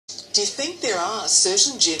Do you think there are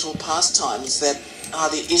certain gentle pastimes that are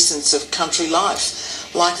the essence of country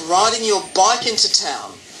life, like riding your bike into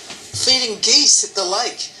town, feeding geese at the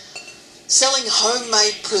lake, selling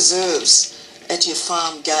homemade preserves at your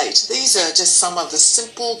farm gate? These are just some of the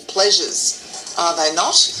simple pleasures, are they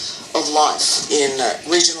not, of life in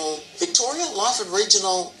regional Victoria, life in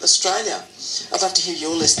regional Australia. I'd love to hear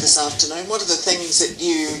your list this afternoon. What are the things that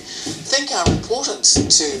you think are important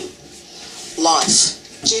to life,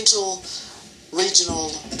 gentle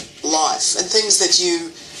regional life, and things that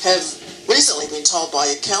you have recently been told by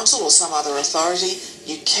your council or some other authority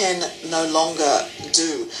you can no longer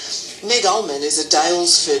do? Meg Ullman is a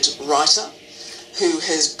Daylesford writer who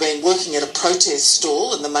has been working at a protest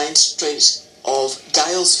stall in the main street of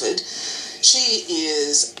Daylesford. She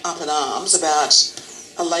is up in arms about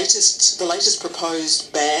the latest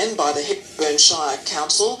proposed ban by the Hepburn Shire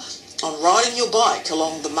Council on riding your bike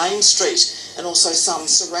along the main street and also some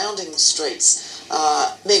surrounding streets.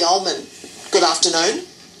 Meg Ullman, good afternoon.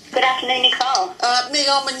 Good afternoon, Nicole. Meg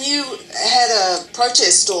Ullman, you had a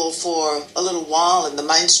protest stall for a little while in the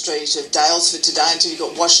main street of Daylesford today until you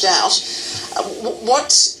got washed out.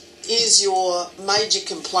 What is your major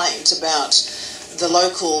complaint about the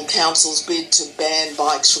local council's bid to ban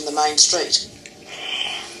bikes from the main street?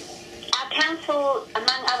 Our council,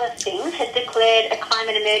 among other things, has declared a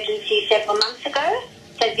climate emergency several months ago.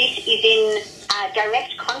 So this is in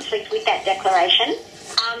direct conflict with that declaration.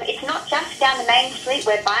 It's not just down the main street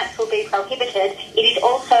where bikes will be prohibited. It is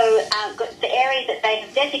also, the area that they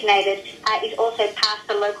have designated is also past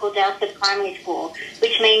the local Daylesford Primary School,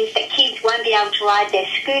 which means that kids won't be able to ride their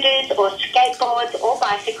scooters or skateboards or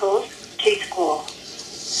bicycles to school.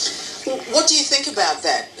 What do you think about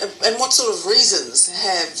that? And what sort of reasons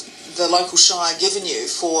have the local shire given you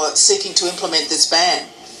for seeking to implement this ban?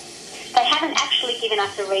 They haven't actually given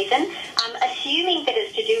us a reason, assuming that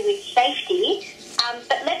it's to do with safety.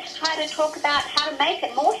 But let's try to talk about how to make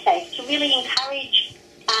it more safe, to really encourage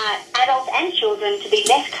adults and children to be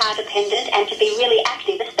less car dependent and to be really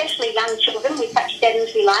active, especially young children with such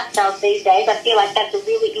sedentary lifestyles these days. I feel like that's a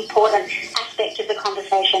really important aspect of the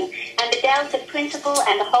conversation. And the Daylesford principal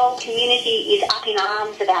and the whole community is up in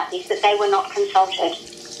arms about this, that they were not consulted.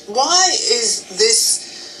 Why is this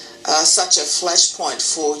such a flashpoint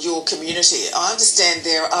for your community? I understand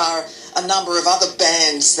there are a number of other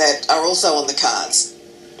bans that are also on the cards.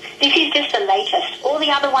 This is just the latest. All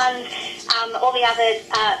the other ones, all the other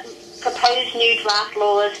proposed new draft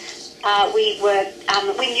laws, we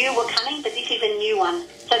knew were coming, but this is a new one.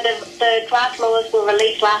 So the draft laws were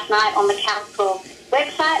released last night on the council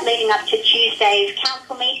website, leading up to Tuesday's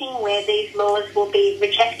council meeting, where these laws will be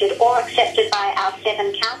rejected or accepted by our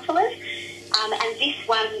 7 councillors. And this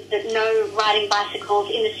one, that no riding bicycles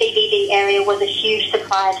in the CBD area, was a huge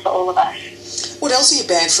surprise for all of us. What else are you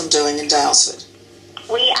banned from doing in Daylesford?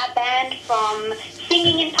 We are banned from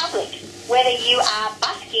singing in public, whether you are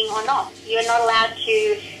busking or not. You're not allowed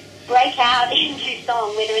to break out into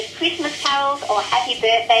song, whether it's Christmas carols or happy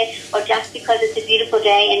birthday or just because it's a beautiful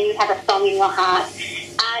day and you have a song in your heart.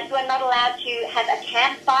 You are not allowed to have a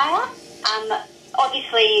campfire.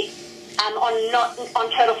 Obviously,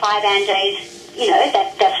 on total fire ban days, you know,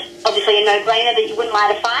 that's obviously a no-brainer that you wouldn't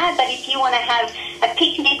light a fire. But if you want to have a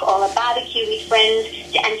picnic or a barbecue with friends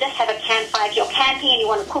and just have a campfire, if you're camping and you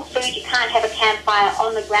want to cook food, you can't have a campfire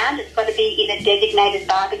on the ground. It's got to be in a designated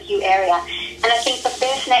barbecue area. And I think for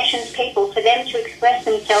First Nations people, for them to express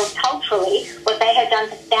themselves culturally, what they have done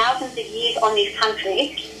for thousands of years on this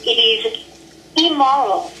country, it is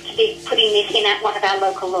immoral to be putting this in one of our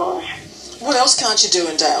local laws. What else can't you do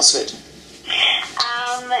in Daylesford?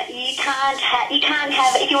 You can't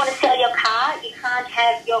have, if you want to sell your car, you can't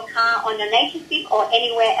have your car on your native strip or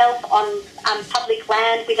anywhere else on public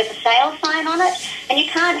land with a for sale sign on it. And you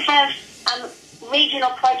can't have regional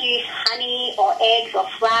produce, honey or eggs or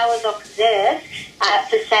flowers or preserves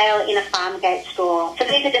for sale in a farm gate store. So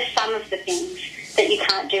these are just some of the things that you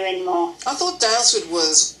can't do anymore. I thought Daylesford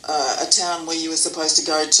was a town where you were supposed to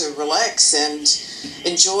go to relax and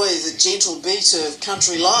enjoy the gentle beat of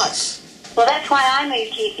country life. Well, that's why I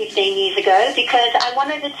moved here 15 years ago, because I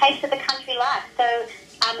wanted a taste of the country life. So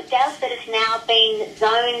Daylesford has now been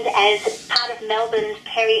zoned as part of Melbourne's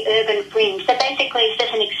peri-urban fringe. So basically it's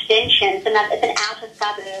just an extension, it's an outer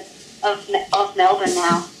suburb of Melbourne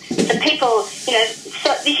now. So people, you know,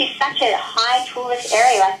 so this is such a high tourist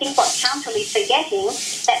area. I think what council is forgetting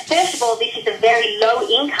that, first of all, this is a very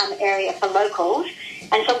low-income area for locals,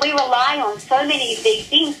 and so we rely on so many of these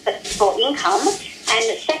things for income.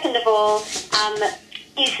 And second of all,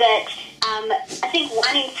 is that I think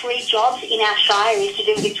 1 in 3 jobs in our shire is to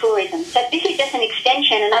do with tourism. So this is just an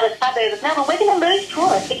extension, another suburb of Melbourne. We're going to lose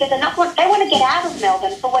tourists because they want to get out of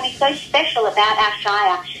Melbourne for what is so special about our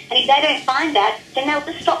shire. And if they don't find that, then they'll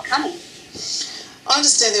just stop coming. I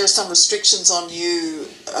understand there are some restrictions on you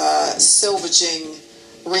salvaging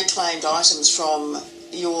reclaimed items from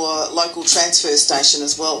your local transfer station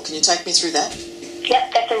as well. Can you take me through that?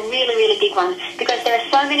 Yep, that's a really, really big one because there are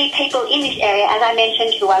so many people in this area, as I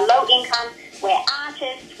mentioned, who are low income. We're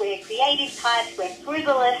artists, we're creative types, we're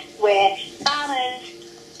frugalists, we're farmers,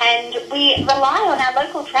 and we rely on our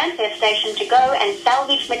local transfer station to go and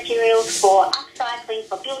salvage materials for upcycling,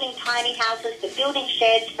 for building tiny houses, for building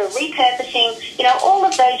sheds, for repurposing, all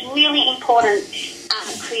of those really important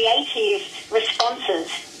creative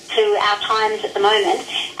responses to our times at the moment,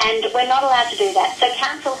 and we're not allowed to do that. So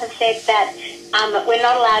council has said that we're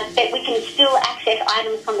not allowed, that we can still access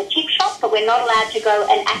items from the chip shop, but we're not allowed to go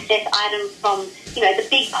and access items from, the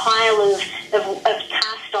big pile of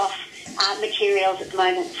cast-off materials at the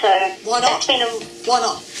moment. So why not? Why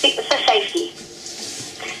not? For safety.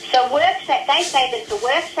 So they say that it's a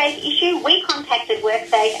WorkSafe issue. We contacted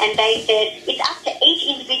WorkSafe and they said it's up to each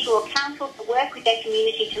individual council to work with their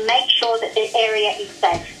community to make sure that their area is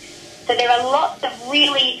safe. So there are lots of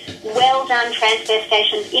really well-done transfer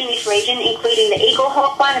stations in this region, including the Eagle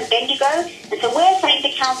Hawk one and Bendigo. And so we're saying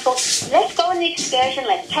to council, let's go on the excursion,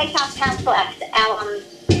 let's take our council, our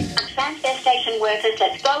transfer station workers,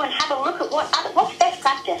 let's go and have a look at what's best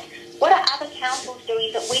practice. What are other councils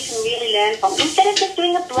doing that we can really learn from, instead of just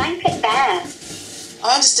doing a blanket ban?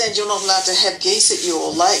 I understand you're not allowed to have geese at your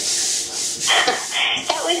lake.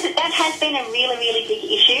 That has been a really, really big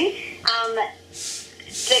issue.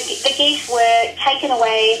 The geese were taken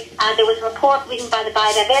away. There was a report written by the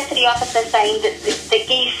biodiversity officer saying that the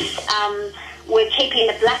geese were keeping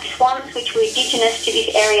the black swans, which were indigenous to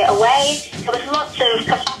this area, away. There was lots of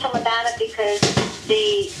kerfuffle about it because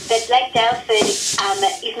the Lake Dalesford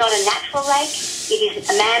is not a natural lake. It is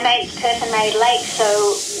a man-made, person-made lake.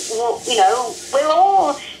 So, we're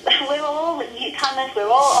all newcomers. We're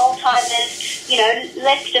all old-timers.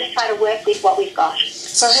 Let's just try to work with what we've got.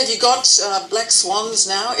 So have you got black swans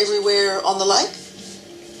now everywhere on the lake?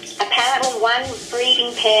 Apparently one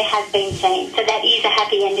breeding pair has been seen, so that is a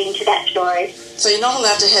happy ending to that story. So you're not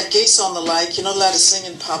allowed to have geese on the lake, you're not allowed to sing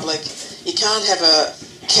in public, you can't have a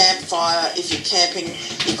campfire. If you're camping,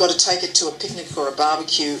 you've got to take it to a picnic or a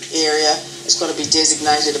barbecue area. It's got to be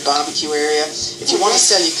designated a barbecue area. If you want to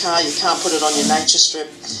sell your car, you can't put it on your nature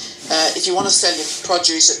strip. If you want to sell your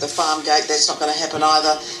produce at the farm gate, that's not going to happen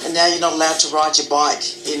either. And now you're not allowed to ride your bike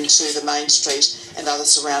into the main street and other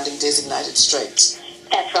surrounding designated streets.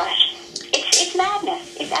 That's right. It's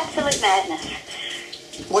madness. It's absolute madness.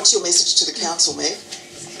 What's your message to the council, Meg?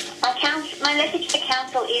 My message to the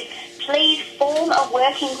council is please form a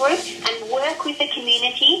working group and work with the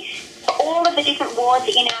community for all of the different wards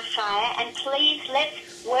in our shire, and please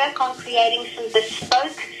let's work on creating some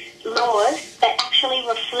bespoke laws that actually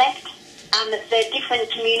reflect the different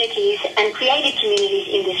communities and creative communities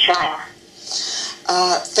in this shire.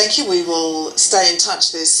 Thank you. We will stay in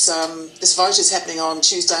touch. This vote is happening on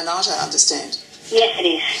Tuesday night, I understand. Yes, it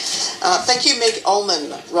is. Thank you, Meg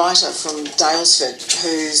Ullman, writer from Daylesford,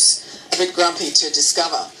 who's a bit grumpy to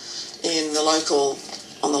discover on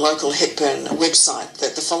the local Hepburn website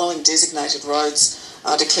that the following designated roads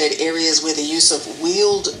are declared areas where the use of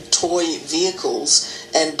wheeled toy vehicles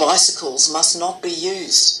and bicycles must not be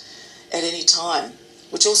used at any time,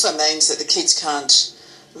 which also means that the kids can't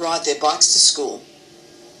ride their bikes to school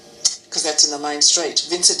because that's in the main street.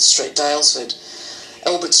 Vincent Street, Daylesford,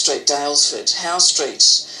 Albert Street, Daylesford, Howe Street,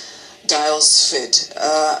 Daylesford.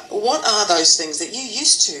 What are those things that you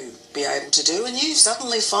used to be able to do and you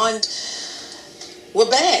suddenly find were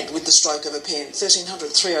banned with the stroke of a pen?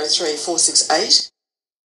 1300 303 468.